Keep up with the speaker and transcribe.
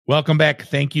Welcome back.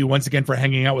 Thank you once again for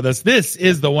hanging out with us. This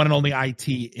is the one and only IT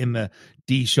in the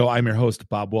D Show. I'm your host,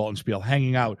 Bob Waltenspiel,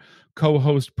 hanging out,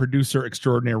 co-host, producer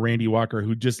extraordinaire Randy Walker,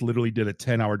 who just literally did a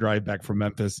 10-hour drive back from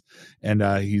Memphis, and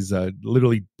he's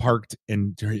literally parked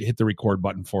and hit the record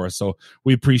button for us. So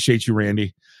we appreciate you,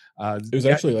 Randy. It was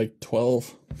actually like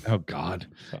 12. Oh, God.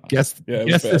 Guest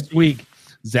this week,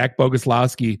 Zach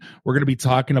Boguslawski. We're going to be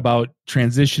talking about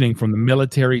transitioning from the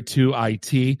military to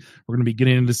IT. We're going to be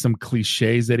getting into some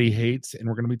cliches that he hates, and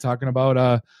we're going to be talking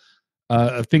about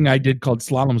a thing I did called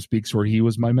Slalom Speaks, where he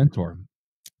was my mentor.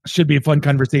 Should be a fun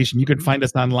conversation. You can find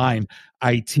us online,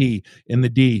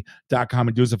 itinthed.com,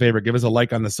 and do us a favor, give us a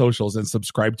like on the socials and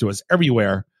subscribe to us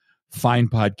everywhere fine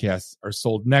podcasts are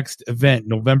sold. Next event,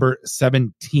 November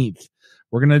 17th.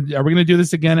 Are we gonna do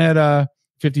this again at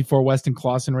 54 West and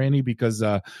Clawson, Randy? Because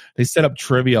they set up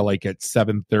trivia like at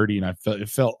 7:30, and it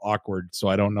felt awkward. So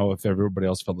I don't know if everybody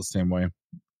else felt the same way.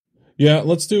 Yeah,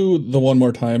 let's do the one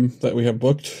more time that we have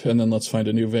booked, and then let's find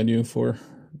a new venue for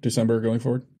December going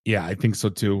forward. Yeah, I think so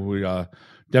too. We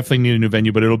definitely need a new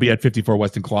venue, but it'll be at 54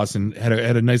 West and Clawson. Had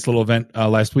a nice little event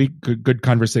last week. Good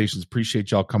conversations.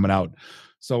 Appreciate y'all coming out.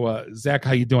 So Zach,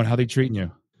 how you doing? How they treating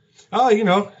you?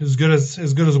 As good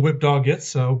as a whip dog gets.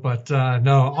 So, but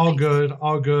no, all good.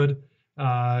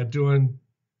 Doing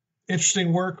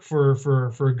interesting work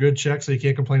for a good check, so you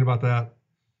can't complain about that.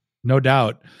 No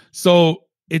doubt. So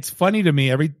it's funny to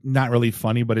me, not really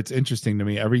funny, but it's interesting to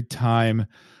me every time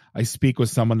I speak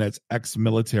with someone that's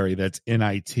ex-military, that's in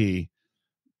IT,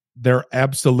 they're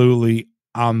absolutely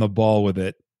on the ball with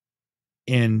it,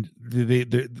 and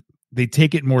they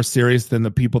take it more serious than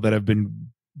the people that have been,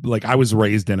 like, I was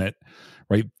raised in it,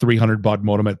 right? 300 baud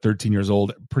modem at 13 years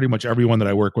old. Pretty much everyone that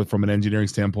I work with from an engineering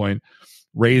standpoint,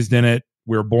 raised in it.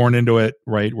 We were born into it,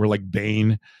 right? We're like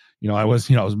Bane. I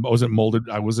wasn't molded.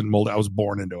 I was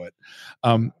born into it.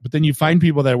 But then you find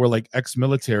people that were like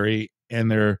ex-military,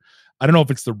 and I don't know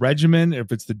if it's the regimen,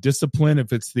 if it's the discipline,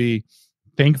 if it's the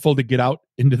thankful to get out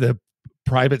into the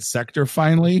private sector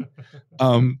finally.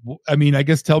 I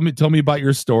guess tell me about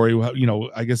your story.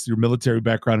 I guess your military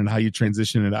background and how you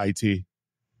transitioned into IT.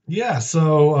 Yeah,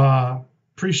 so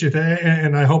appreciate that,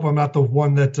 and I hope I'm not the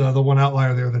one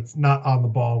outlier there that's not on the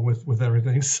ball with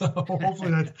everything. So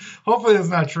hopefully that's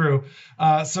not true.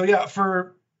 So yeah,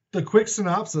 for the quick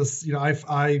synopsis,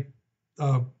 I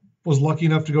was lucky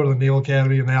enough to go to the Naval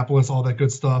Academy, Annapolis, all that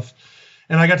good stuff.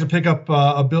 And I got to pick up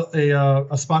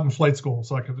a spot in flight school,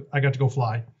 so I got to go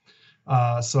fly.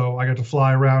 So I got to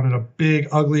fly around in a big,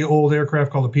 ugly old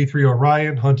aircraft called the P-3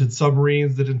 Orion, hunted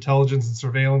submarines, did intelligence and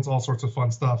surveillance, all sorts of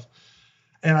fun stuff.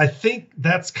 And I think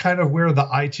that's kind of where the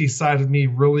IT side of me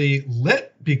really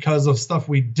lit, because of stuff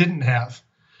we didn't have.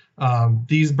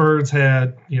 These birds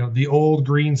had, the old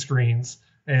green screens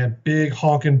and big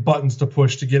honking buttons to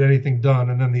push to get anything done.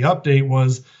 And then the update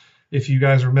was, if you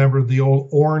guys remember, the old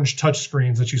orange touch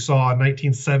screens that you saw in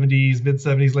 1970s,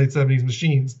 mid-70s, late 70s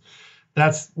machines.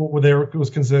 That's what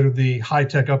was considered the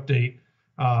high-tech update.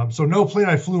 So no plane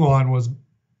I flew on was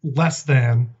less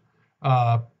than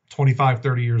 25,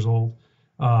 30 years old.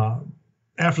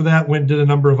 After that, went and did a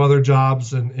number of other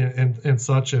jobs and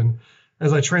such. And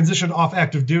as I transitioned off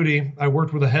active duty, I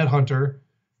worked with a headhunter,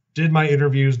 did my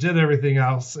interviews, did everything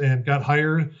else, and got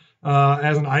hired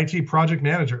as an IT project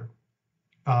manager.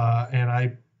 And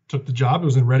I took the job. It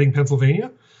was in Reading,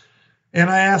 Pennsylvania. And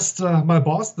I asked my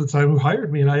boss at the time who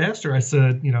hired me, and I asked her, I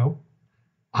said,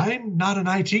 I'm not an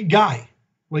IT guy.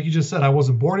 Like you just said, I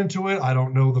wasn't born into it. I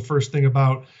don't know the first thing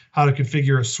about how to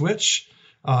configure a switch.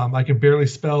 I can barely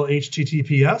spell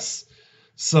HTTPS.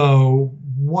 So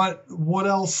what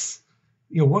else,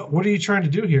 what are you trying to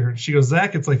do here? And she goes,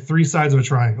 Zach, it's like three sides of a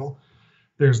triangle.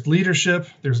 There's leadership,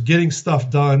 there's getting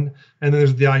stuff done, and then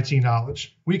there's the IT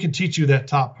knowledge. We can teach you that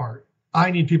top part.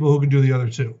 I need people who can do the other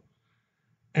two.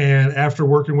 And after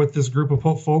working with this group of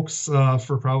folks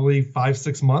for probably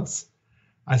 5-6 months,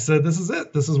 I said, this is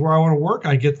it. This is where I want to work.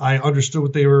 I understood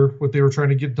what they were trying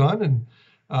to get done,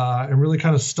 and really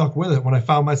kind of stuck with it. When I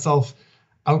found myself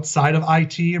outside of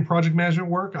IT and project management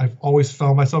work, I've always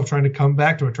found myself trying to come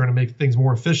back to it, trying to make things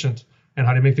more efficient. And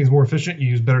how do you make things more efficient? You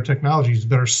use better technology, use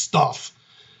better stuff.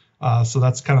 So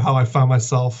that's kind of how I found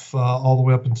myself all the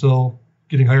way up until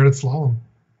getting hired at Slalom.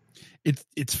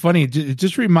 It's funny. It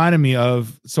just reminded me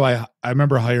of, so I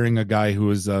remember hiring a guy who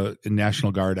was in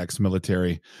National Guard,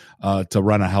 ex-military, to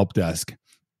run a help desk,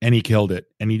 and he killed it.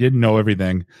 And he didn't know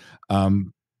everything,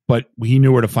 but he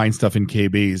knew where to find stuff in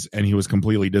KBs, and he was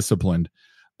completely disciplined.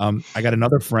 I got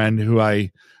another friend who I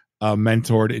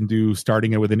mentored into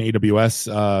starting it with an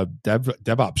AWS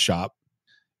DevOps shop,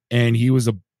 and he was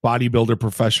a bodybuilder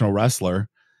professional wrestler,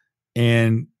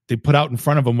 and they put out in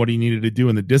front of him what he needed to do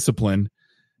in the discipline,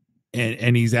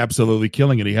 and he's absolutely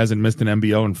killing it. He hasn't missed an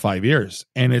MBO in 5 years.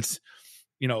 And it's,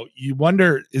 you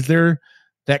wonder, is there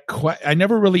that I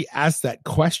never really asked that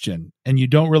question, and you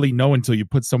don't really know until you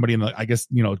put somebody in the, I guess,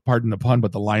 pardon the pun,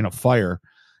 but the line of fire.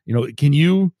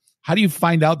 How do you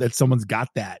find out that someone's got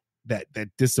that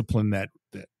discipline, that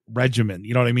regimen,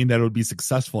 you know what I mean, that would be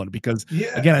successful in it? Because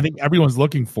again, I think everyone's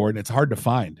looking for it, and it's hard to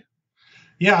find.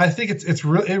 Yeah, I think it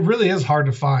really is hard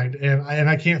to find, and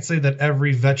I can't say that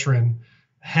every veteran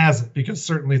has it, because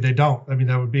certainly they don't. I mean,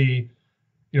 that would be,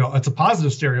 it's a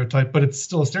positive stereotype, but it's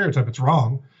still a stereotype. It's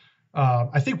wrong.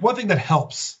 I think one thing that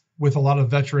helps with a lot of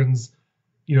veterans,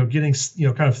 getting,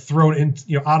 kind of thrown in,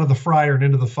 out of the fryer and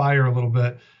into the fire a little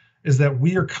bit, is that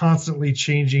we are constantly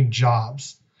changing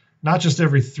jobs, not just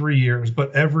every 3 years,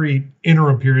 but every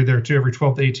interim period there too. Every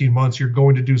 12 to 18 months, you're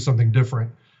going to do something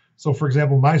different. So for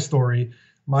example, my story,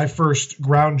 my first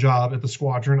ground job at the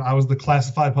squadron, I was the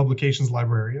classified publications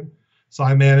librarian. So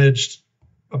I managed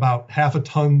about half a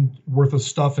ton worth of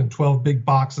stuff in 12 big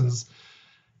boxes,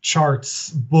 charts,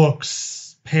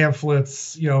 books,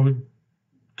 pamphlets,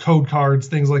 code cards,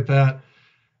 things like that.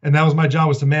 And that was my job,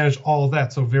 was to manage all of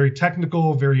that. So very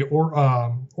technical, very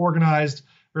organized,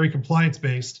 very compliance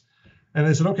based. And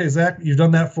they said, okay, Zach, you've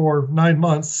done that for 9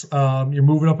 months. You're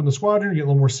moving up in the squadron, you're getting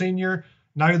a little more senior.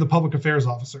 Now you're the public affairs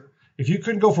officer. If you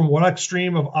couldn't go from one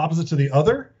extreme of opposite to the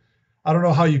other, I don't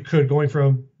know how you could, going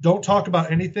from don't talk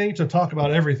about anything to talk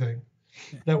about everything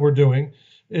that we're doing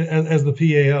as the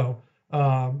PAO.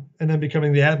 And then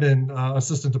becoming the admin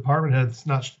assistant department head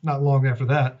not long after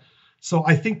that. So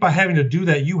I think by having to do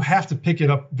that, you have to pick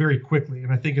it up very quickly.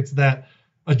 And I think it's that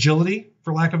agility,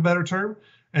 for lack of a better term,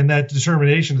 and that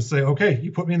determination to say, okay,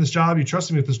 you put me in this job, you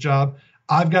trusted me with this job,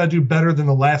 I've got to do better than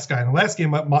the last guy. And the last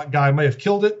guy may have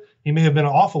killed it, he may have been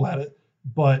awful at it,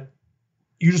 but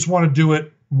you just want to do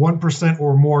it 1%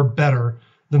 or more better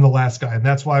than the last guy. And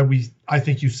that's why I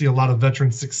think you see a lot of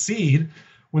veterans succeed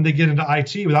when they get into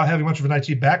IT without having much of an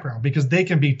IT background, because they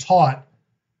can be taught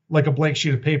like a blank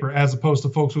sheet of paper, as opposed to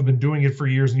folks who've been doing it for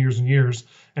years and years and years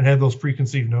and have those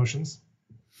preconceived notions.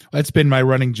 That's been my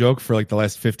running joke for like the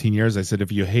last 15 years. I said,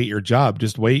 if you hate your job,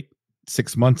 just wait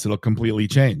 6 months. It'll completely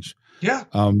change. Yeah.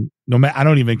 No matter, I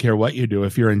don't even care what you do.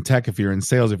 If you're in tech, if you're in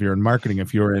sales, if you're in marketing,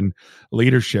 if you're in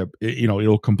leadership,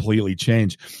 it'll completely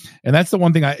change. And that's the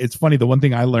one thing it's funny. The one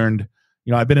thing I learned,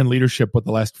 I've been in leadership with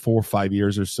the last 4 or 5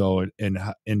 years or so,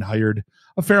 and hired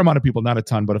a fair amount of people, not a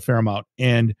ton, but a fair amount.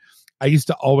 And I used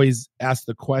to always ask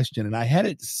the question, and I had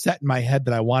it set in my head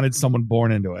that I wanted someone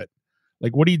born into it.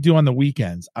 Like, what do you do on the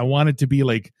weekends? I want it to be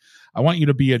like, I want you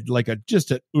to be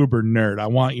just an uber nerd. I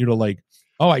want you to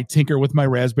I tinker with my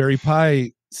Raspberry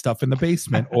Pi stuff in the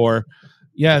basement, or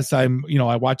yes, I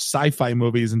watch sci-fi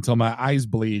movies until my eyes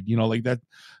bleed, like that,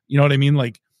 you know what I mean?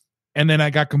 And then I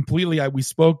got we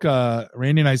spoke,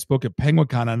 Randy and I spoke at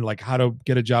PenguinCon on how to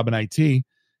get a job in IT,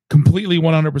 completely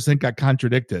 100% got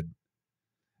contradicted.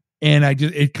 And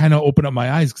it kind of opened up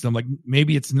my eyes, because I'm like,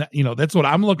 maybe it's not, that's what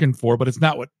I'm looking for, but it's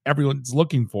not what everyone's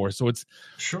looking for. So it's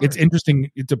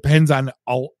interesting. It depends on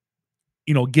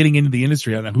getting into the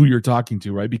industry, on who you're talking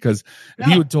to, right? Because if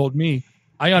you had told me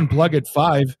I unplug at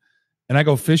 5 and I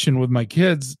go fishing with my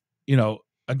kids,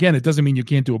 again, it doesn't mean you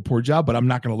can't do a poor job, but I'm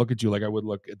not going to look at you like I would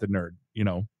look at the nerd,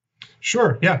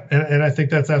 Sure. Yeah. And I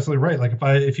think that's absolutely right. Like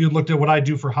if you looked at what I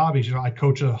do for hobbies, I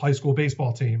coach a high school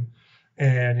baseball team,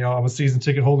 and, I'm a season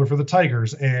ticket holder for the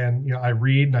Tigers, and, I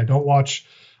read, and I don't watch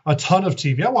a ton of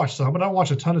TV. I watch some, but I don't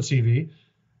watch a ton of TV.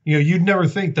 You'd never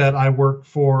think that I work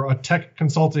for a tech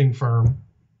consulting firm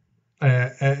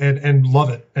and love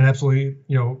it and absolutely,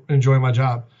 enjoy my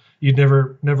job. You'd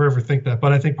never ever think that.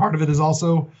 But I think part of it is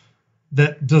also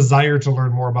that desire to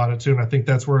learn more about it too. And I think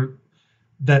that's where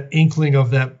that inkling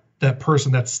of that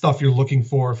person, that stuff you're looking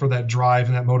for that drive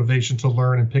and that motivation to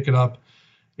learn and pick it up.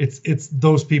 It's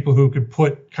those people who could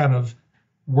put kind of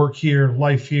work here,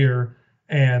 life here,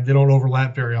 and they don't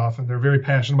overlap very often. They're very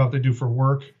passionate about what they do for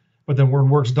work, but then when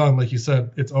work's done, like you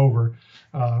said, it's over.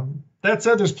 That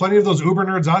said, there's plenty of those uber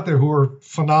nerds out there who are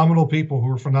phenomenal people,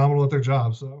 who are phenomenal at their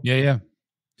jobs. So yeah.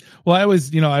 Well, I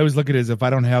always look at it as, if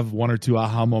I don't have 1 or 2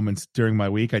 aha moments during my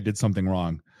week, I did something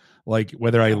wrong. Like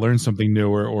whether I learned something new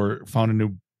or found a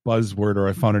new buzzword, or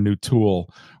I found a new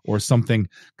tool or something,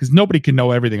 because nobody can know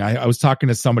everything. I was talking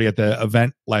to somebody at the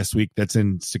event last week that's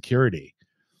in security,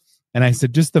 and I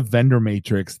said, just the vendor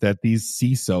matrix that these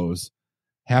CISOs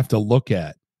have to look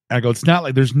at. And I go, it's not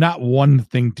like there's not one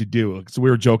thing to do. So we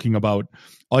were joking about,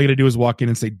 all you got to do is walk in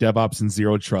and say DevOps and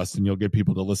Zero Trust, and you'll get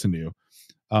people to listen to you.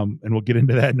 And we'll get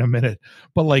into that in a minute.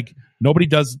 But nobody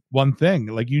does one thing.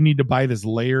 You need to buy this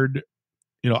layered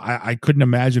I couldn't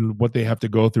imagine what they have to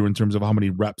go through in terms of how many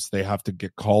reps they have to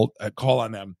get call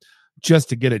on them just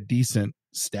to get a decent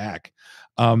stack.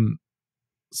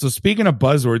 So speaking of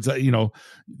buzzwords,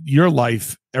 your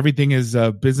life, everything is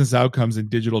business outcomes and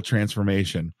digital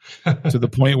transformation to the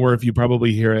point where if you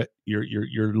probably hear it,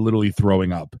 you're literally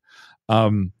throwing up.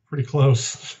 Pretty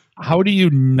close. How do you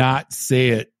not say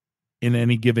it in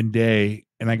any given day?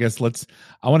 And I guess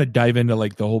I want to dive into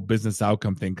like the whole business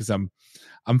outcome thing, because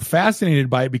I'm fascinated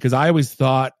by it, because I always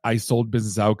thought I sold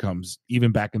business outcomes.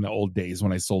 Even back in the old days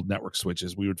when I sold network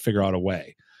switches, we would figure out a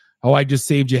way. Oh, I just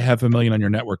saved you $500,000 on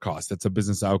your network cost. That's a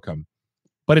business outcome,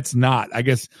 but it's not. I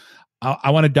guess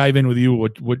I want to dive in with you.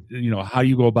 What how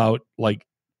you go about like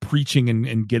preaching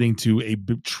and getting to a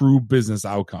true business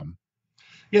outcome.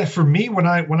 Yeah, for me, when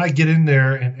I get in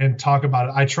there and talk about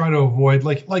it, I try to avoid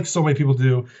like so many people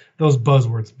do those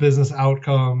buzzwords, business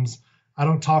outcomes. I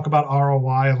don't talk about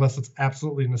ROI unless it's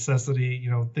absolutely a necessity,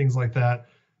 things like that.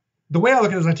 The way I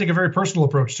look at it is I take a very personal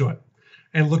approach to it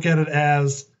and look at it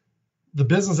as the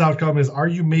business outcome is, are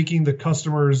you making the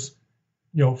customer's,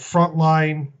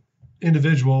 frontline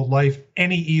individual life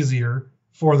any easier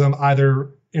for them,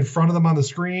 either in front of them on the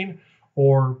screen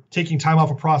or taking time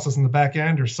off a process in the back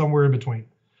end or somewhere in between.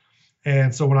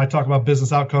 And so when I talk about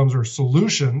business outcomes or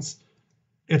solutions,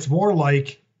 it's more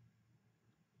like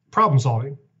problem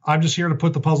solving. I'm just here to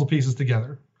put the puzzle pieces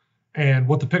together. And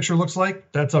what the picture looks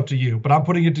like, that's up to you. But I'm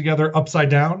putting it together upside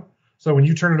down. So when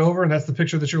you turn it over and that's the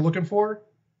picture that you're looking for,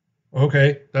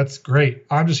 okay, that's great.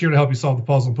 I'm just here to help you solve the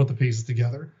puzzle and put the pieces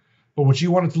together. But what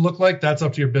you want it to look like, that's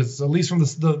up to your business, at least from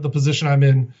the position I'm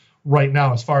in right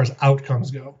now as far as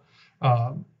outcomes go,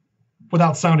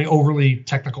 without sounding overly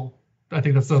technical. I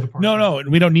think that's the other part. No,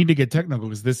 we don't need to get technical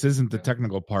because this isn't the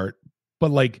technical part.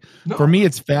 But for me,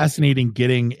 it's fascinating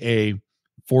getting a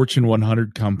Fortune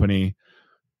 100 company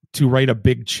to write a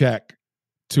big check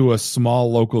to a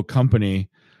small local company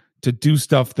to do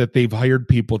stuff that they've hired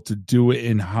people to do it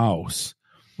in-house.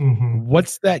 Mm-hmm.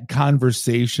 What's that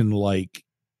conversation like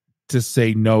to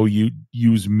say, no, you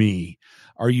use me?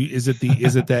 Is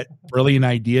it that brilliant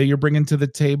idea you're bringing to the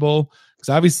table? Because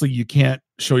obviously you can't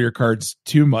show your cards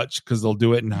too much because they'll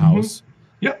do it in-house.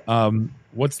 Mm-hmm. Yep.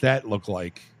 What's that look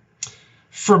like?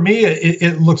 For me,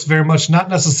 it looks very much not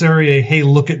necessarily a, hey,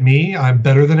 look at me, I'm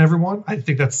better than everyone. I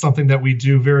think that's something that we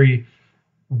do very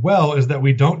well, is that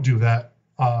we don't do that.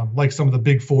 Like some of the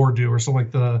big four do, or some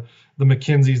like the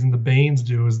McKinseys and the Bains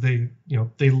do, is they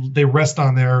rest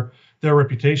on their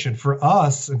reputation. For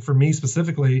us, and for me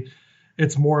specifically,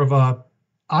 it's more of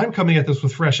I'm coming at this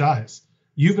with fresh eyes.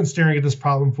 You've been staring at this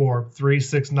problem for 3,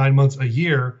 6, 9 months, a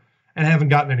year, and haven't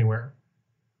gotten anywhere.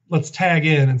 Let's tag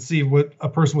in and see what a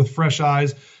person with fresh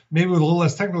eyes, maybe with a little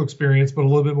less technical experience, but a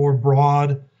little bit more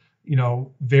broad,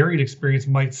 varied experience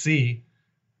might see,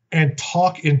 and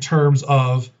talk in terms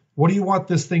of, what do you want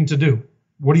this thing to do?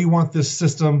 What do you want this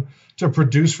system to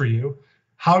produce for you?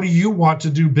 How do you want to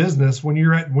do business when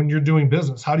you're doing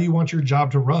business? How do you want your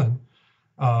job to run?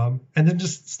 And then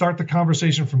just start the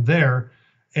conversation from there.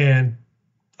 And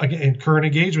again, in current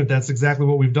engagement, that's exactly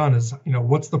what we've done is,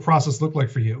 what's the process look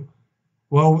like for you?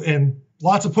 Well, and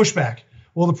lots of pushback.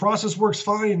 Well, the process works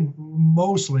fine,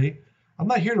 mostly. I'm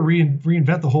not here to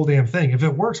reinvent the whole damn thing. If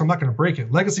it works, I'm not going to break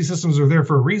it. Legacy systems are there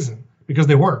for a reason, because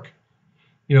they work.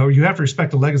 You have to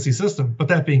respect the legacy system. But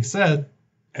that being said,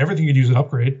 everything could use an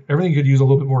upgrade. Everything could use a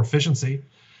little bit more efficiency.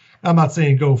 I'm not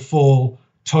saying go full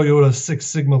Toyota Six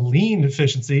Sigma lean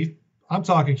efficiency. I'm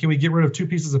talking, can we get rid of 2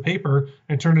 pieces of paper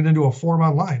and turn it into a form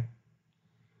online?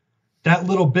 That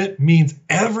little bit means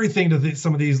everything to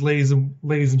some of these ladies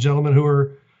and gentlemen who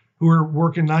are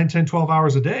working 9, 10, 12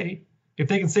 hours a day. If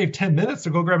they can save 10 minutes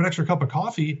to go grab an extra cup of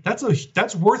coffee,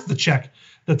 that's worth the check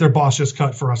that their boss just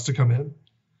cut for us to come in.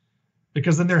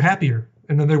 Because then they're happier,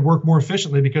 and then they work more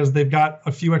efficiently because they've got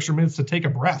a few extra minutes to take a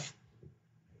breath.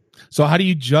 So how do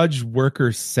you judge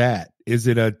worker sat? Is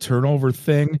it a turnover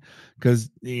thing? Because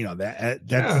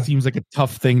that seems like a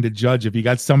tough thing to judge. If you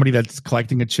got somebody that's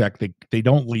collecting a check, they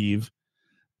don't leave.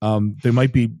 They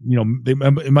might be,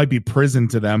 it might be prison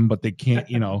to them, but they can't,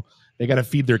 they got to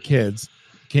feed their kids.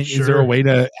 Sure. Is there a way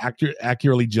to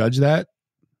accurately judge that?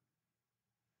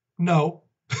 No.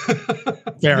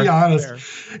 Fair, to be honest.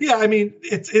 Fair. Yeah, I mean,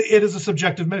 it is a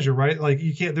subjective measure, right? Like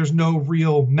there's no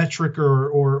real metric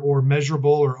or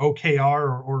measurable or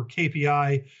OKR or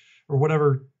KPI or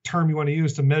whatever term you want to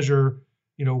use to measure,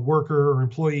 worker or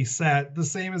employee sat, the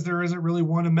same as there isn't really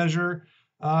one to measure,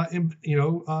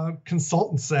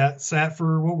 consultant sat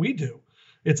for what we do.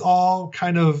 It's all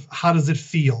kind of, how does it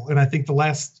feel? And I think the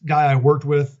last guy I worked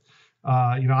with,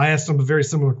 I asked him a very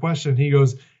similar question. He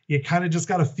goes, You kind of just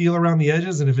got to feel around the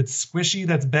edges. And if it's squishy,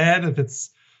 that's bad. If it's,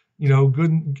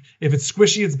 good, if it's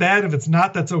squishy, it's bad. If it's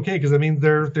not, that's okay. Cause I mean,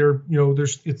 they're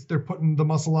putting the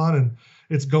muscle on and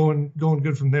it's going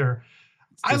good from there.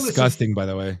 It's disgusting, by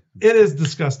the way. It is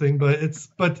disgusting, but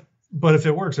if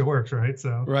it works, it works. Right.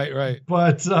 So, right.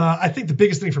 But I think the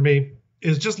biggest thing for me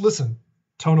is just listen.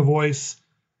 Tone of voice.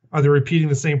 Are they repeating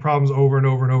the same problems over and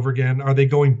over and over again? Are they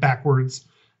going backwards?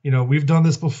 We've done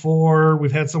this before.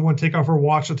 We've had someone take off her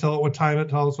watch to tell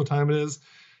us what time it is.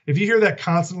 If you hear that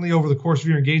constantly over the course of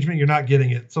your engagement, you're not getting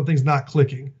it. Something's not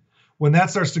clicking. When that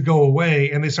starts to go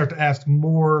away and they start to ask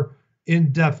more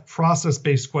in-depth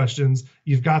process-based questions,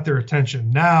 you've got their attention.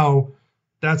 Now,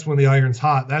 that's when the iron's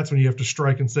hot. That's when you have to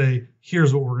strike and say,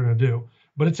 here's what we're going to do.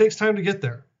 But it takes time to get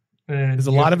there. And is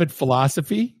a lot of it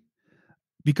philosophy?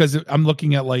 Because I'm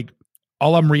looking at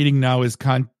all I'm reading now is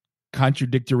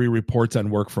contradictory reports on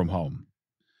work from home.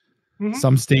 Mm-hmm.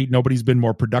 Some state nobody's been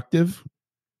more productive.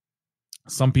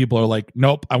 Some people are like,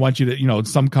 nope, I want you to,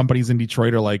 some companies in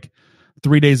Detroit are like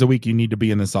 3 days a week, you need to be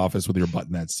in this office with your butt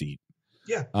in that seat.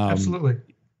 Yeah, absolutely.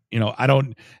 I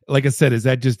don't, like I said,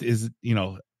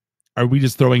 are we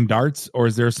just throwing darts or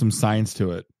is there some science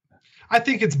to it? I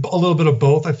think it's a little bit of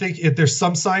both. I think there's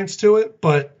some science to it,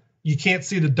 but you can't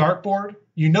see the dartboard.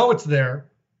 It's there,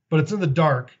 but it's in the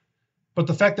dark. But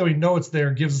the fact that we know it's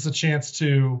there gives us a chance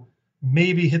to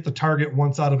maybe hit the target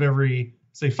once out of every,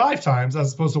 say, 5 times,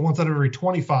 as opposed to once out of every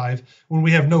 25 when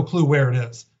we have no clue where it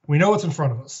is. We know it's in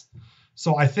front of us.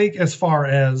 So I think as far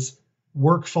as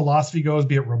work philosophy goes,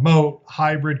 be it remote,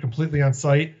 hybrid, completely on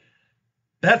site,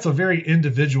 that's a very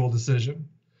individual decision.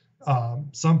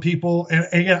 Some people, and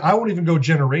again, I won't even go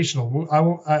generational.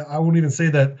 I won't even say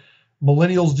that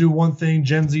millennials do one thing,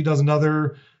 Gen Z does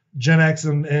another, Gen X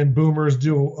and boomers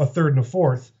do a third and a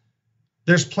fourth.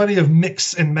 There's plenty of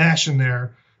mix and mash in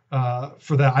there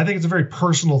for that. I think it's a very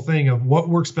personal thing of what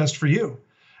works best for you.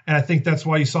 And I think that's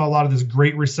why you saw a lot of this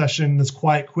great recession, this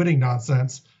quiet quitting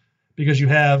nonsense, because you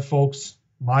have folks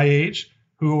my age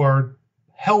who are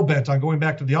hell-bent on going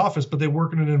back to the office, but they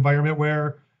work in an environment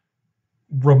where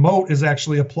remote is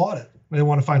actually applauded. They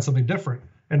want to find something different.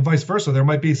 And vice versa. There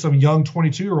might be some young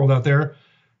 22-year-old out there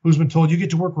who's been told you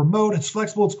get to work remote, it's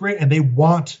flexible, it's great, and they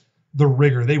want the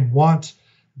rigor. They want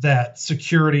that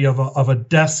security of a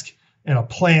desk and a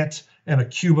plant and a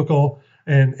cubicle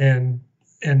and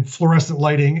fluorescent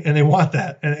lighting, and they want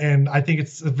that. And I think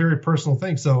it's a very personal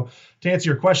thing. So to answer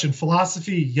your question,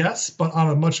 philosophy, yes, but on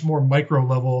a much more micro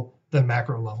level than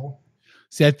macro level.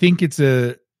 See, I think it's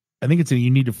you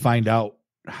need to find out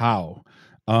how.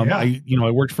 I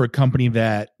worked for a company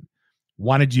that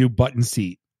wanted you button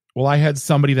seat. Well, I had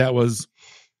somebody that was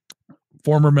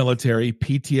former military,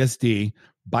 PTSD,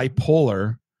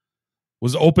 bipolar,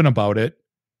 was open about it,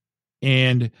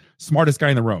 and smartest guy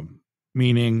in the room,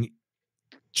 meaning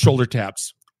shoulder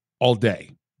taps all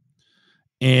day.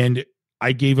 And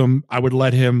I would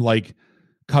let him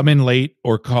come in late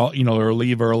or call, or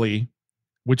leave early,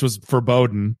 which was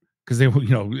verboten because it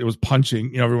was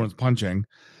punching, everyone was punching.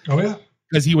 Oh yeah.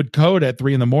 Because he would code at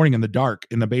 3 a.m. in the dark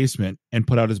in the basement and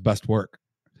put out his best work.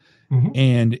 Mm-hmm.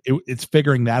 And it's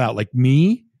figuring that out. Like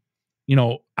me,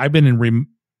 I've been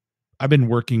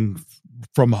working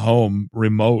from home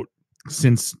remote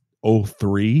since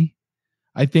 2003.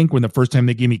 I think when the first time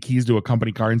they gave me keys to a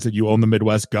company car and said, you own the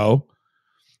Midwest, go,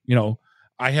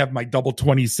 I have my double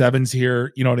 27s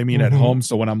here, you know what I mean, mm-hmm. at home.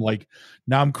 So when I'm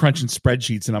now I'm crunching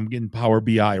spreadsheets and I'm getting Power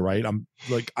BI, right?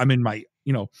 I'm in my,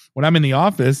 when I'm in the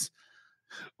office,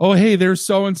 oh, hey, there's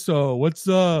so-and-so. What's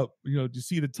up? Did you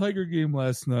see the Tiger game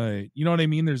last night? You know what I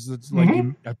mean?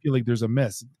 Mm-hmm. I feel like there's a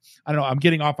miss. I don't know. I'm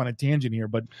getting off on a tangent here,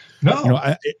 but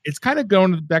no, it's kind of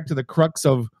going back to the crux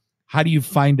of how do you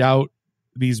find out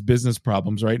these business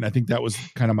problems, right? And I think that was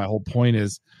kind of my whole point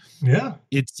is,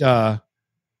 it's,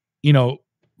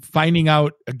 finding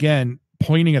out again,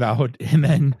 pointing it out, and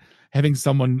then having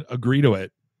someone agree to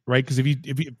it, right? Because if you,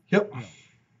 yep.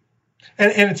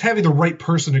 And it's having the right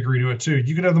person agree to it too.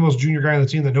 You could have the most junior guy on the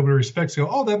team that nobody respects go,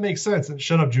 oh, that makes sense. And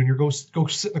shut up, junior. Go sit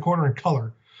in the corner and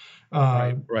color.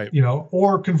 Right.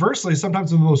 Or conversely, sometimes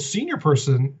the most senior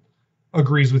person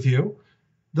agrees with you.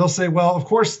 They'll say, well, of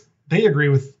course they agree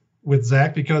with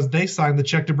Zach because they signed the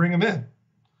check to bring him in.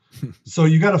 So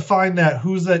you got to find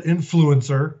who's that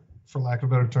influencer, for lack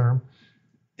of a better term,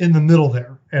 in the middle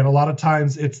there. And a lot of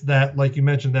times it's that, like you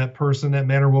mentioned, that person, that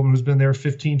man or woman who's been there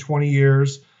 15, 20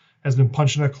 years, has been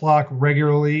punching a clock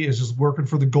regularly, is just working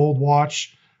for the gold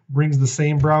watch, brings the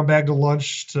same brown bag to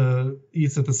lunch,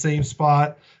 eats at the same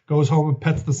spot, goes home and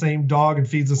pets the same dog and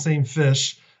feeds the same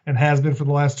fish, and has been for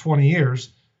the last 20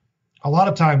 years. A lot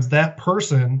of times that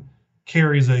person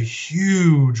carries a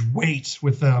huge weight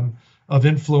with them of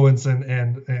influence and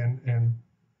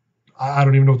I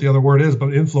don't even know what the other word is,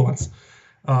 but influence.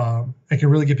 It can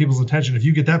really get people's attention. If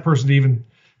you get that person to even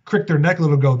crick their neck a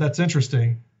little, go, that's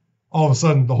interesting. All of a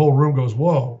sudden, the whole room goes,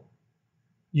 whoa.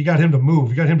 You got him to move.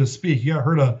 You got him to speak. You got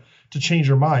her to change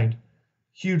her mind.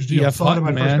 Huge deal. Saw it in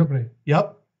my first company.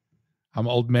 Yep. I'm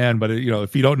an old man, but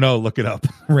if you don't know, look it up.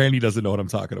 Randy doesn't know what I'm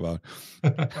talking about.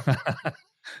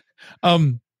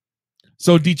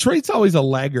 So Detroit's always a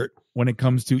laggard when it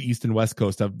comes to East and West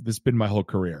Coast. This has been my whole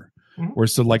career. Where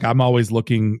so like I'm always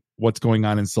looking what's going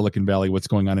on in Silicon Valley, what's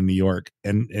going on in New York,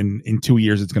 and in 2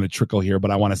 years it's going to trickle here,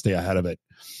 but I want to stay ahead of it.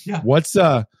 Yeah.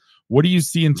 What do you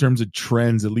see in terms of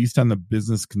trends, at least on the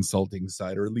business consulting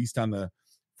side, or at least on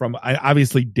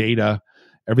obviously data?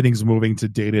 Everything's moving to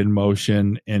data in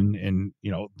motion, and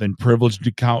then privileged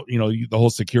account. The whole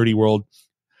security world.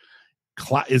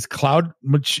 Is cloud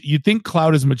much? You think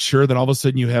cloud is mature? Then all of a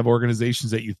sudden you have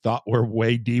organizations that you thought were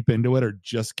way deep into it are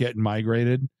just getting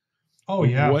migrated. Oh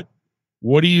yeah.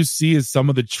 What do you see as some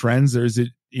of the trends, or is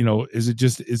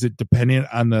it dependent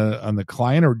on the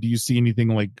client, or do you see anything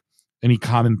like any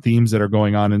common themes that are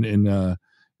going on in the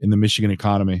Michigan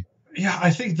economy? Yeah,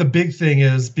 I think the big thing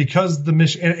is because the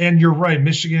Michigan, and you're right,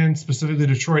 Michigan, specifically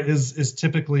Detroit, is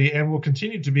typically and will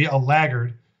continue to be a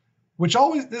laggard, which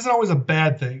isn't always a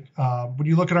bad thing. When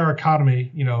you look at our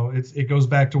economy, it goes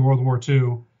back to World War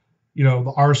II.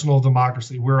 The arsenal of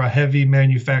democracy. We're a heavy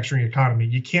manufacturing economy.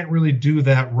 You can't really do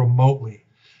that remotely.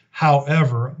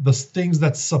 However, the things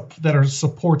that are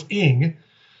supporting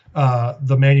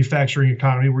the manufacturing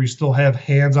economy, where you still have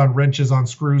hands on wrenches, on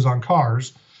screws, on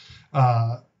cars,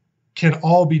 can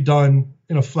all be done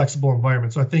in a flexible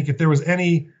environment. So I think if there was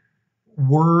any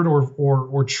word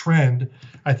or trend,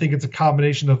 I think it's a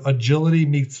combination of agility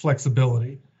meets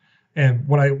flexibility. And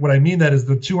what I mean that is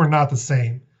the two are not the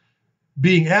same.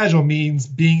 Being agile means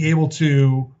being able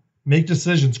to make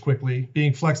decisions quickly.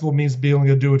 Being flexible means being able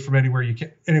to do it from anywhere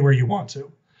you want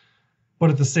to. But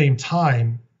at the same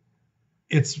time,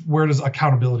 it's where does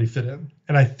accountability fit in?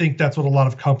 And I think that's what a lot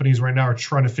of companies right now are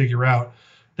trying to figure out.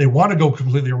 They want to go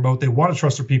completely remote. They want to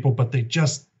trust their people, but they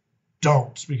just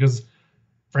don't. Because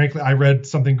frankly, I read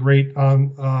something great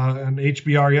on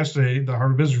HBR yesterday, the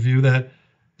Harvard Business Review, that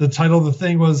the title of the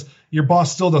thing was, your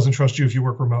boss still doesn't trust you if you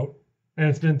work remote. And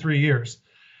it's been 3 years.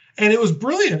 And it was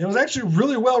brilliant. It was actually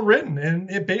really well written. And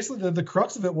it basically, the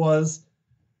crux of it was,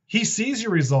 he sees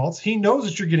your results. He knows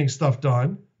that you're getting stuff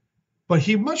done, but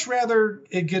he'd much rather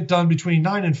it get done between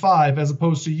 9 and 5 as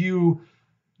opposed to you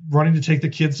running to take the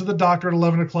kids to the doctor at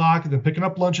 11 o'clock and then picking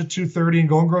up lunch at 2:30 and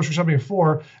going grocery shopping at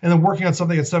 4 and then working on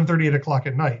something at 7:30, 8 o'clock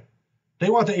at night. They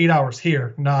want the 8 hours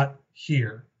here, not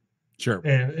here. Sure.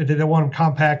 And they don't want them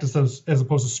compact as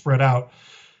opposed to spread out.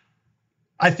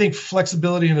 I think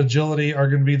flexibility and agility are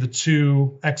going to be the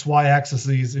two XY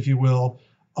axes, if you will,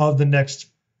 of the next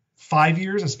 5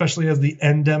 years, especially as the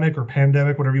endemic or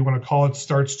pandemic, whatever you want to call it,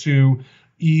 starts to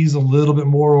ease a little bit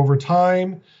more over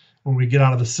time. When we get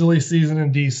out of the silly season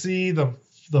in DC,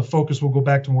 the focus will go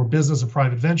back to more business and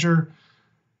private venture.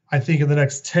 I think in the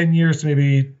next 10 years to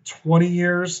maybe 20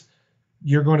 years,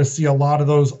 you're going to see a lot of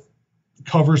those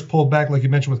covers pulled back, like you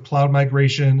mentioned, with cloud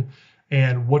migration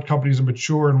and what companies are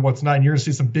mature and what's not. And you're going to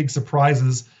see some big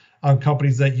surprises on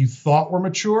companies that you thought were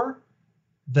mature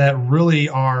that really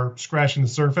are scratching the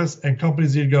surface, and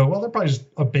companies that you go, well, they're probably just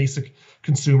a basic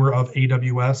consumer of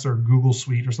AWS or Google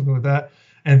Suite or something like that.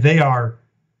 And they are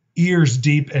ears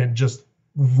deep and just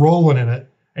rolling in it.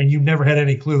 And you never had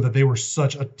any clue that they were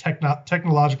such a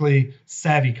technologically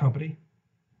savvy company.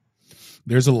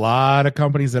 There's a lot of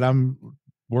companies that I'm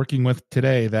working with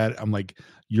today that I'm like,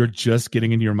 you're just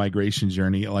getting into your migration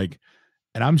journey. And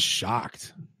I'm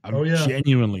shocked. I'm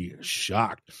genuinely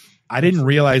shocked. I didn't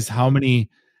realize how many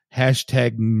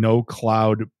 #no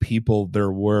cloud people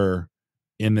there were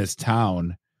in this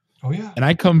town. Oh yeah. And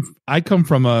I come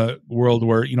from a world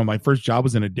where, my first job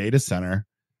was in a data center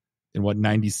in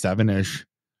 97-ish.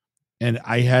 And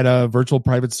I had a virtual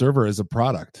private server as a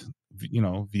product,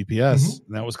 VPS,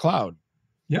 and that was cloud.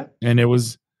 Yeah. And it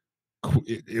was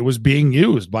being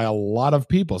used by a lot of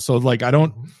people. So I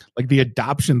don't like the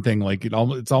adoption thing.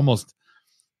 It's almost,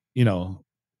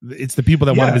 it's the people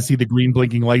that wanted to see the green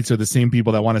blinking lights are the same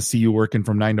people that want to see you working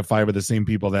from 9 to 5 are the same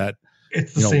people that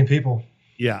it's the same people.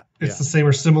 Yeah. It's the same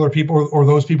or similar people, or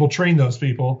those people train those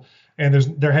people. And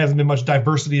there hasn't been much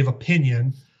diversity of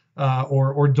opinion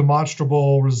or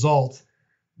demonstrable result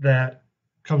that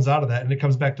comes out of that. And it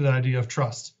comes back to that idea of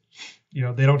trust. They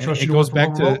don't trust you. It goes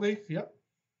back to remotely. Yep.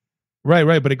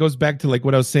 Right. But it goes back to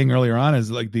what I was saying earlier on is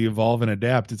the evolve and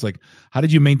adapt. It's how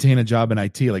did you maintain a job in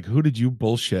IT? Who did you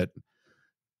bullshit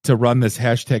to run this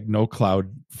hashtag no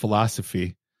cloud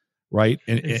philosophy, right?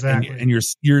 Exactly. And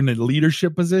you're in a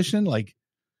leadership position, like,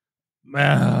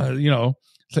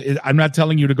 so I'm not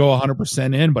telling you to go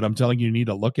 100% in, but I'm telling you need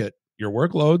to look at your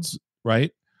workloads,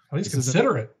 right? At least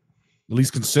consider it. At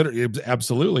least consider it,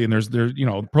 absolutely. And there's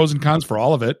pros and cons for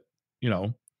all of it,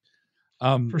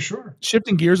 for sure.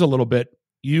 Shifting gears a little bit,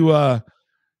 we were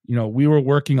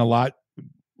working a lot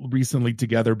recently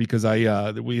together because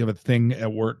we have a thing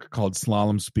at work called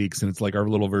Slalom Speaks, and it's like our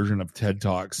little version of TED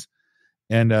Talks.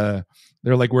 And they're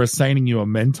like, we're assigning you a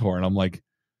mentor. And I'm like,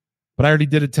 but I already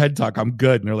did a TED Talk. I'm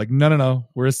good. And they're like, no,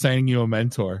 we're assigning you a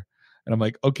mentor. And I'm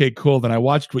like, okay, cool. Then I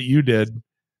watched what you did.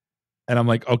 And I'm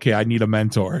like, okay, I need a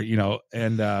mentor,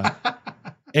 and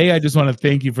I just want to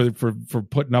thank you for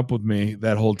putting up with me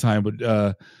that whole time.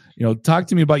 But, talk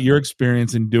to me about your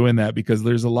experience in doing that, because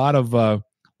there's a lot of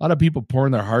people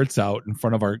pouring their hearts out in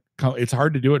front of it's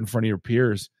hard to do it in front of your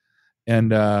peers.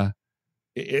 And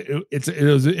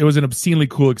it was an obscenely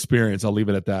cool experience. I'll leave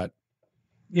it at that.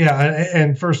 Yeah.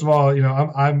 And first of all,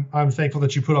 I'm thankful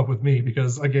that you put up with me,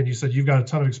 because again, you said you've got a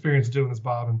ton of experience doing this,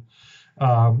 Bob. And,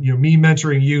 me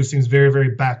mentoring you seems very,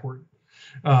 very backward.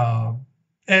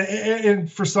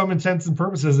 And for some intents and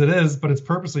purposes it is, but it's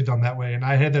purposely done that way. And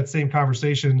I had that same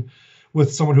conversation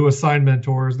with someone who assigned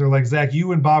mentors. They're like, Zach,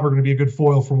 you and Bob are going to be a good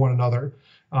foil for one another.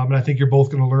 And I think you're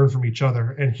both going to learn from each other.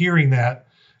 And hearing that,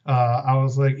 I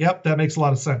was like, yep, that makes a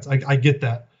lot of sense. I get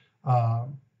that.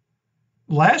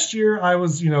 Last year I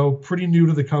was, pretty new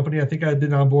to the company. I think I'd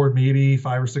been on board maybe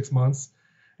 5 or 6 months,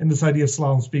 and this idea of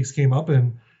Slalom Speaks came up,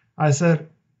 and I said,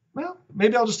 well,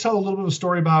 maybe I'll just tell a little bit of a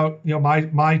story about,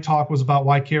 my talk was about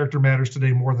why character matters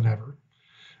today more than ever.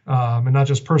 And not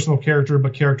just personal character,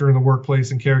 but character in the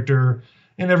workplace and character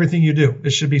in everything you do.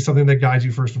 It should be something that guides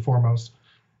you first and foremost.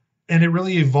 And it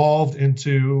really evolved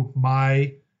into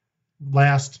my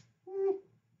last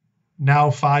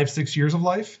now 5-6 years of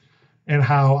life, and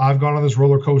how I've gone on this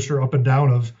roller coaster up and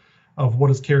down of what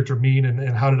does character mean,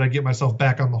 and how did I get myself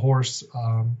back on the horse.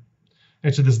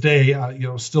 And to this day,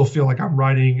 still feel like I'm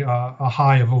riding a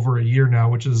high of over a year now,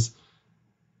 which is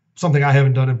something I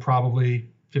haven't done in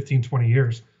probably 15, 20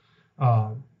 years.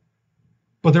 But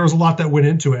there was a lot that went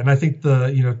into it. And I think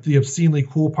the obscenely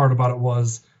cool part about it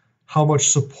was how much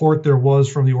support there was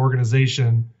from the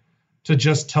organization to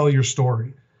just tell your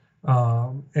story,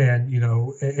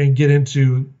 and get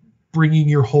into bringing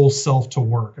your whole self to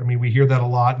work. I mean, we hear that a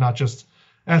lot, not just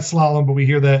at Slalom, but we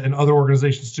hear that in other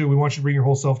organizations too. We want you to bring your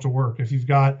whole self to work. If you've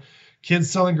got kids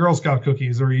selling Girl Scout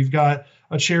cookies, or you've got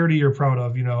a charity you're proud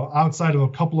of, outside of a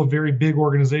couple of very big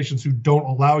organizations who don't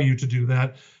allow you to do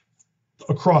that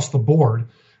across the board,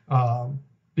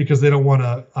 because they don't want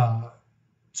to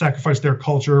sacrifice their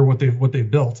culture, what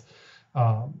they've built.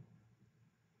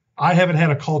 I haven't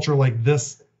had a culture like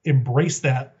this embrace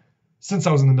that since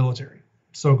I was in the military.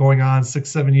 So going on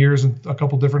 6-7 years in a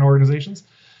couple different organizations.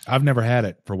 I've never had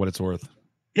it, for what it's worth.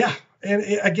 Yeah. And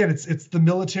again, it's the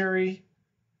military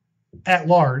at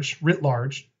large, writ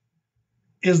large,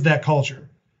 is that culture.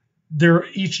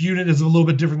 Each unit is a little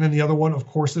bit different than the other one. Of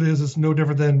course it is. It's no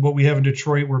different than what we have in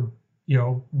Detroit, where,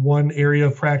 one area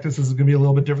of practice is going to be a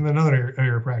little bit different than another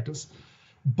area of practice.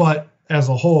 But as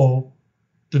a whole,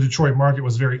 the Detroit market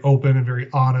was very open and very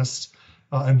honest,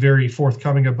 and very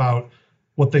forthcoming about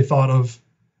what they thought of,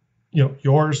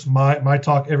 yours, my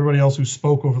talk, everybody else who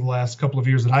spoke over the last couple of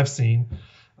years that I've seen,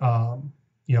 and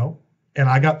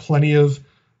I got plenty of,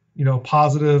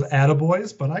 positive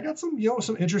attaboys, but I got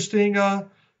some interesting,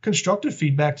 constructive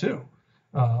feedback too.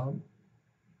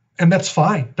 And that's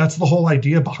fine. That's the whole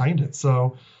idea behind it.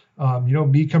 So,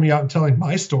 me coming out and telling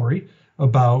my story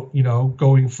about,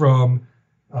 going from,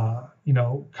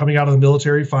 coming out of the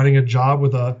military, finding a job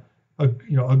with a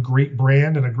great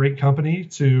brand and a great company,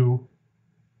 to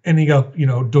ending up,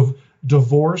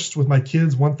 divorced with my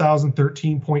kids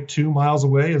 1,013.2 miles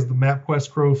away as the MapQuest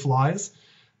crow flies,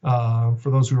 for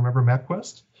those who remember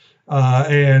MapQuest,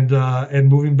 and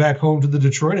moving back home to the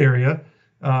Detroit area,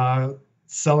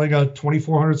 selling a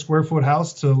 2,400 square foot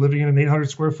house to living in an 800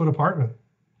 square foot apartment.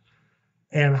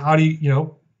 And how do a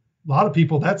lot of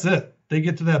people, that's it. They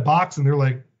get to that box and they're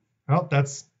like, well,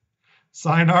 that's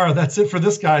sayonara. That's it for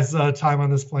this guy's time on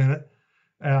this planet.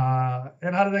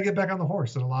 And how did I get back on the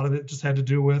horse? And a lot of it just had to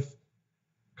do with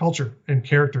culture and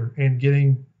character, and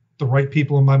getting the right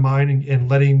people in my mind, and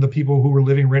letting the people who were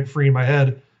living rent free in my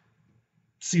head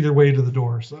see their way to the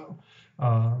door. So,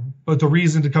 but the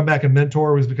reason to come back and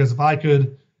mentor was because if I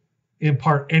could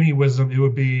impart any wisdom, it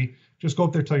would be just go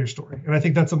up there, tell your story. And I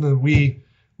think that's something that we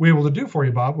were able to do for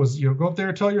you, Bob, was, go up there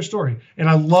and tell your story. And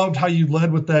I loved how you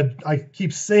led with that. I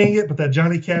keep saying it, but that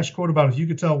Johnny Cash quote about if you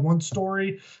could tell one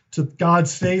story to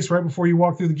God's face right before you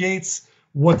walk through the gates,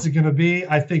 what's it going to be?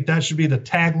 I think that should be the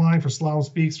tagline for Slalom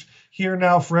Speaks. Here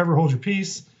now, forever hold your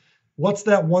peace. What's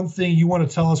that one thing you want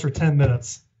to tell us for 10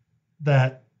 minutes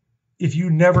that if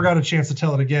you never got a chance to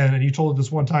tell it again and you told it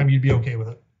this one time, you'd be okay with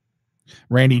it?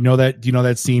 Randy, do you know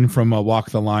that scene from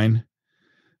Walk the Line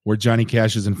where Johnny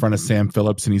Cash is in front of Sam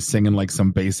Phillips and he's singing like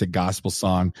some basic gospel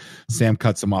song? Sam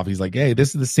cuts him off. He's like, hey,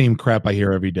 this is the same crap I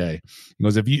hear every day. He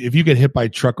goes, if you get hit by a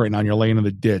truck right now and you're laying in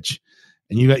the ditch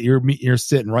and you're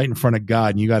sitting right in front of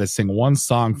God and you got to sing one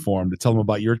song for him to tell him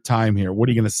about your time here, what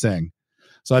are you going to sing?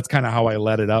 So that's kind of how I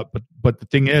let it up. But the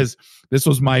thing is, this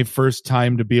was my first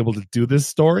time to be able to do this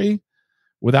story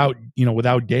without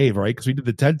Dave, right? Because we did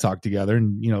the TED Talk together,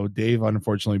 and Dave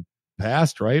unfortunately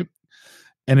passed, right?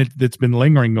 And it's been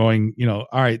lingering, going, all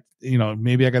right,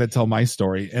 maybe I got to tell my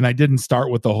story. And I didn't start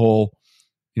with the whole,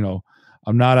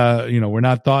 I'm not we're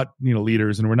not thought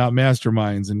leaders and we're not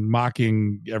masterminds and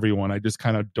mocking everyone. I just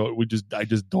kind of I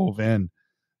just dove in,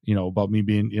 about me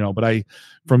being, but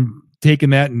from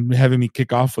taking that and having me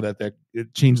kick off with that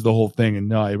it changed the whole thing. And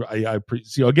no, I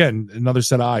see, again, another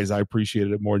set of eyes. I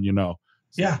appreciated it more than So.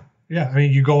 Yeah. I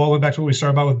mean, you go all the way back to what we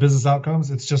started about with business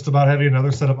outcomes. It's just about having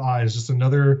another set of eyes, just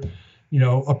another,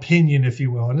 opinion, if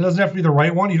you will. And it doesn't have to be the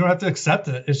right one. You don't have to accept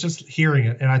it. It's just hearing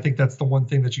it. And I think that's the one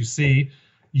thing that you see.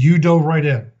 You dove right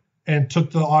in and took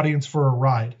the audience for a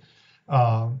ride.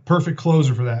 Perfect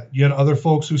closer for that. You had other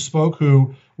folks who spoke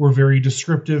who were very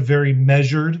descriptive, very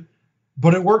measured,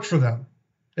 but it worked for them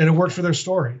and it worked for their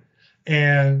story.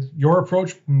 And your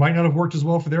approach might not have worked as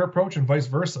well for their approach and vice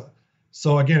versa.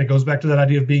 So again, it goes back to that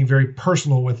idea of being very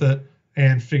personal with it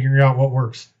and figuring out what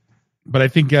works. But I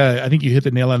think you hit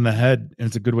the nail on the head, and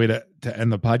it's a good way to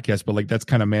end the podcast. But that's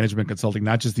kind of management consulting,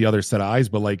 not just the other set of eyes,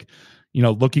 but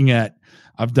looking at,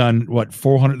 I've done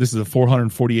 400. This is the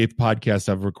 448th podcast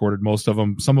I've recorded. Most of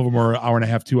them, some of them are an hour and a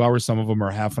half, 2 hours. Some of them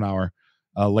are half an hour.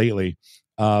 Lately,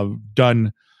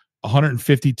 done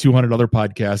 150, 200 other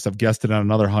podcasts. I've guested on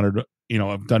another 100.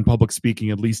 I've done public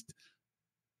speaking at least,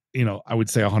 I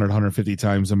would say 100, 150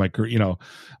 times in my career,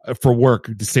 for work,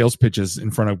 the sales pitches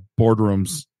in front of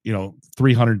boardrooms,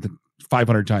 300 to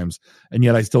 500 times. And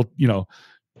yet I still,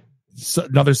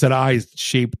 another set of eyes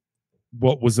shape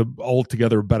what was an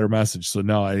altogether better message. So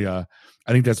no, I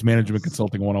think that's management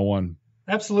consulting 101.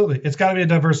 Absolutely. It's got to be a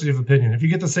diversity of opinion. If you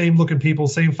get the same looking people,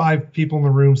 same 5 people in the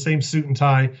room, same suit and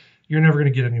tie, you're never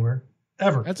going to get anywhere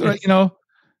ever. That's what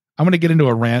I'm going to get into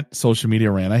a rant, social media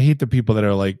rant. I hate the people that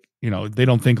are like, they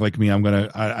don't think like me.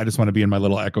 I just want to be in my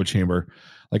little echo chamber.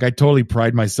 Like, I totally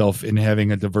pride myself in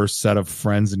having a diverse set of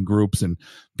friends and groups and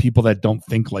people that don't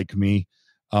think like me.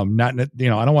 I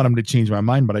don't want them to change my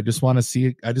mind, but I just want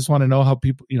to know how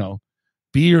people,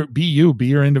 be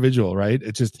your individual, right?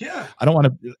 It's just, I don't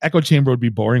want to, echo chamber would be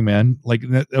boring, man. Like,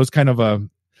 that was kind of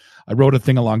I wrote a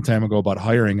thing a long time ago about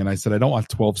hiring, and I said, I don't want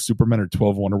 12 Supermen or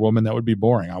 12 Wonder Woman. That would be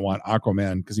boring. I want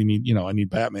Aquaman because I need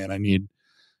Batman. I need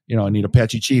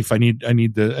Apache Chief. I need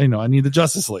the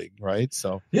Justice League, right?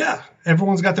 So yeah,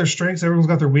 everyone's got their strengths, everyone's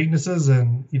got their weaknesses,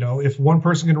 and if one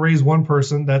person can raise one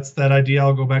person, that's that idea.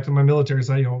 I'll go back to my military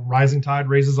side. Rising tide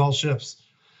raises all ships,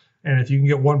 and if you can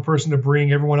get one person to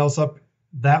bring everyone else up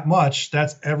that much,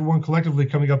 that's everyone collectively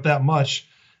coming up that much.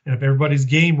 And if everybody's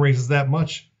game raises that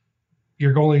much,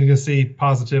 you're only going to see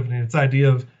positivity. And it's the idea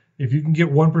of, if you can get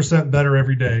 1% better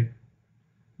every day,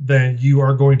 then you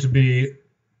are going to be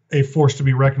a force to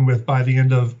be reckoned with by the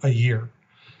end of a year.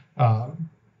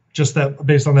 Just that,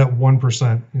 based on that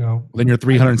 1%, Then you're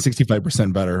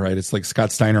 365% better, right? It's like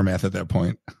Scott Steiner math at that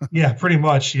point. Yeah, pretty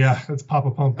much. Yeah, that's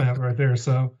Papa Pump math right there.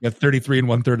 So you got 33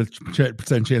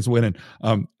 1/3% chance of winning.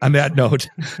 On that note,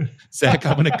 Zach,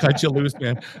 I'm going to cut you loose,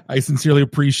 man. I sincerely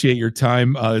appreciate your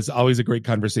time. It's always a great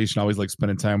conversation. I always like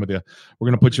spending time with you. We're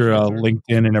going to put your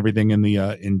LinkedIn and everything in the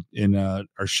in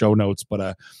our show notes, but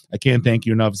I can't thank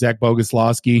you enough. Zach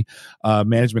Boguslawski,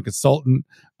 management consultant.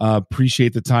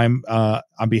 Appreciate the time.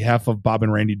 On behalf of Bob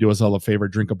and Randy, do us all a favor.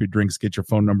 Drink up your drinks. Get your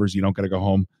phone numbers. You don't got to go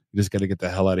home. You just got to get the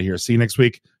hell out of here. See you next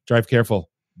week. Drive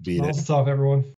careful. Beat it. Awesome stuff, everyone.